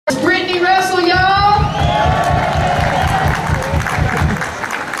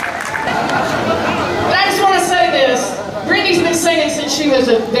she was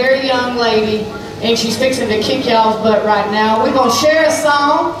a very young lady, and she's fixing to kick y'all's butt right now. We're going to share a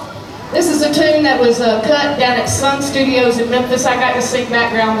song. This is a tune that was cut down at Sun Studios in Memphis. I got to sing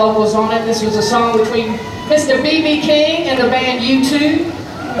background vocals on it. This was a song between Mr. B.B. King and the band U2.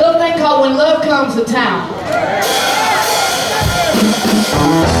 A little thing called When Love Comes to Town.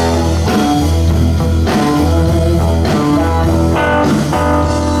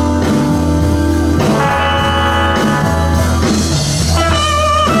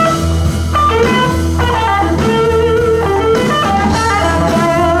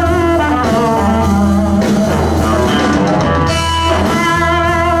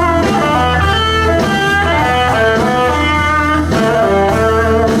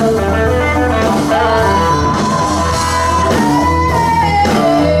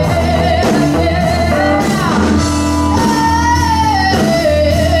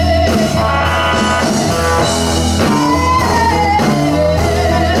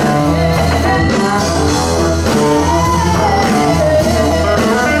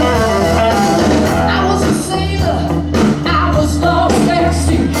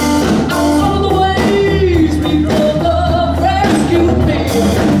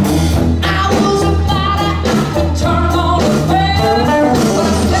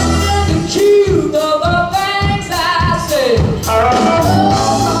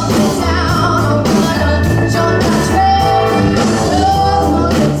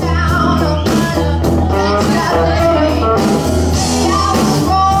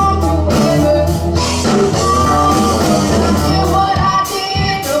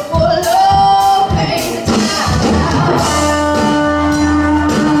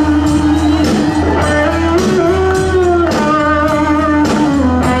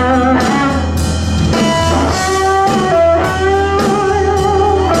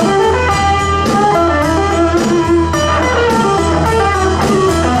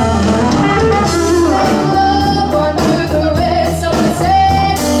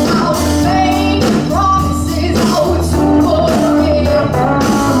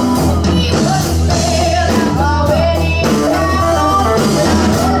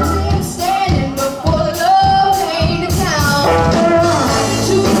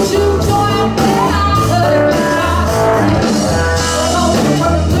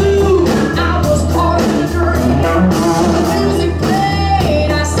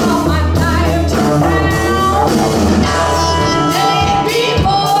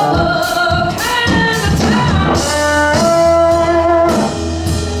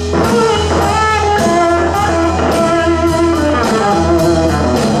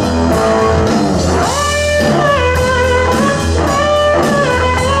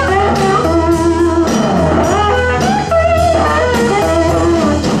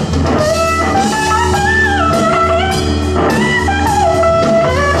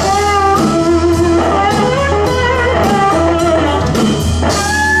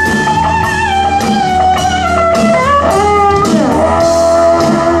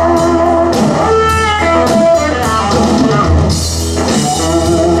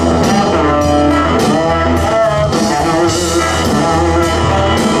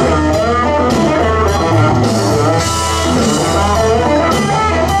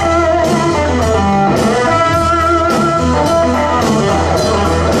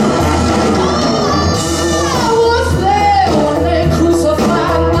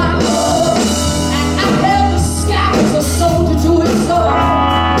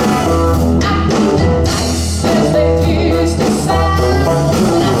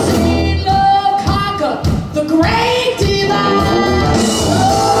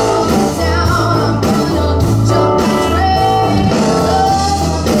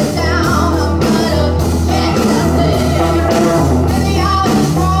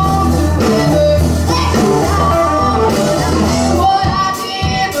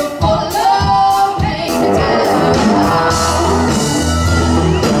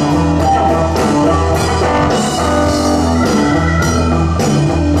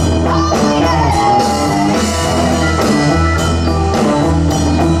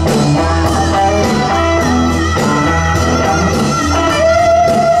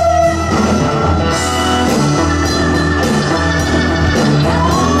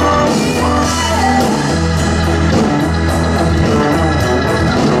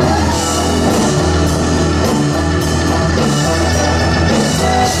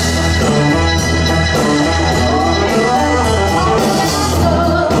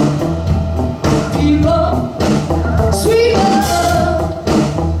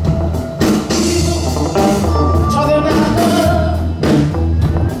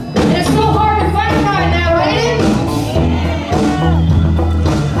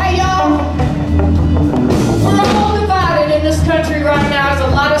 There's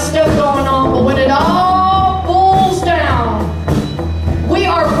a lot of stuff going on, but when it all boils down, we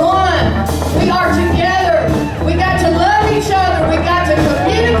are one. We are together. We got to love each other. We got to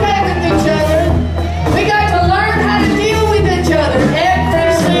communicate with each other. We got to learn how to deal with each other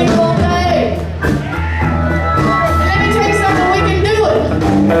every single day. And let me tell you something, we can do it.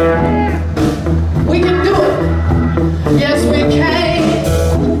 We can do it. Yes, we can.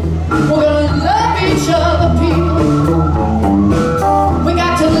 We're going to love each other, people. We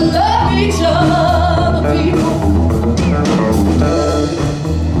got to love each other, people.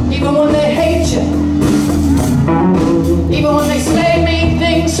 Even when they hate you. Even when they say mean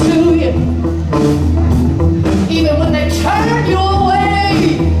things to you. Even when they turn you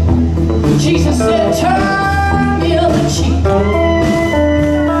away. Jesus said, turn